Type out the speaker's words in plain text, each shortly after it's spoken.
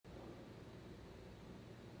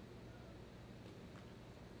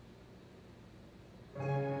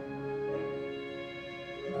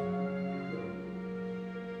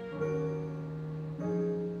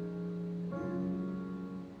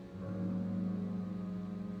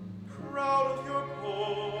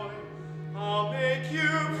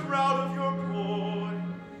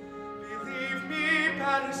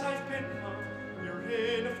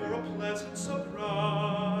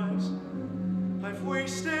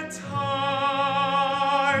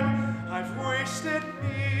time I've wasted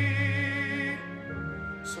me.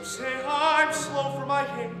 So say I'm slow for my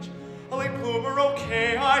age, a late bloomer,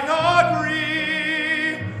 okay, I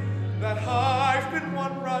agree that I've been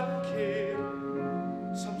one rotten kid.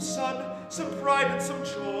 Some sun, some pride, and some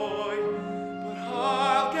joy, but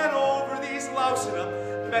I'll get over these lousing up,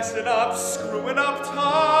 messing up, screwing up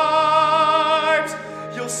times.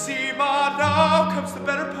 You'll see, ma, now comes the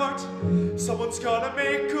better part. Someone's gonna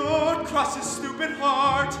make good, cross his stupid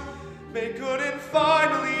heart, make good and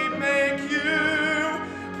finally make you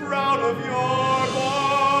proud of your boy.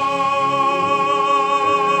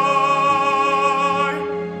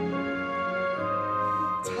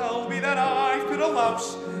 Tell me that I've been a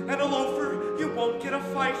louse and a loafer, you won't get a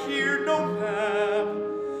fight here, no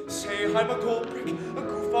ma'am. Say I'm a gold brick, a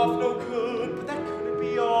goof off, no good, but that couldn't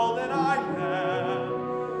be all that I am.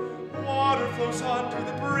 Water flows onto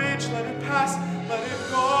the bridge, let it pass, let it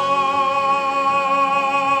go.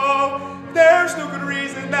 There's no good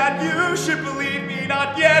reason that you should believe me,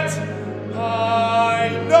 not yet. I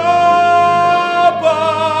know,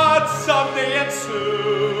 but someday and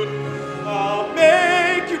soon I'll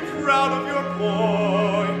make you proud of your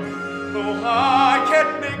boy. Though I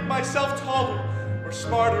can't make myself taller, or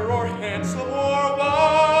smarter, or handsome, or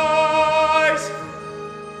wise,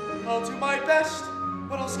 I'll do my best.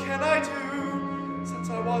 What else can I do, since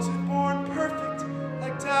I wasn't born perfect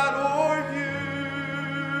like Dad or you?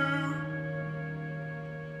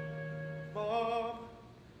 Mom,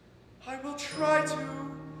 I will try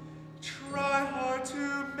hard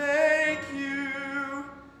to make you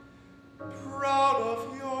proud of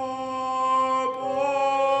your boy.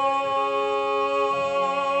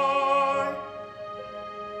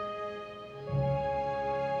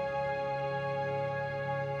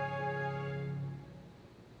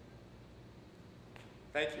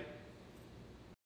 Thank you.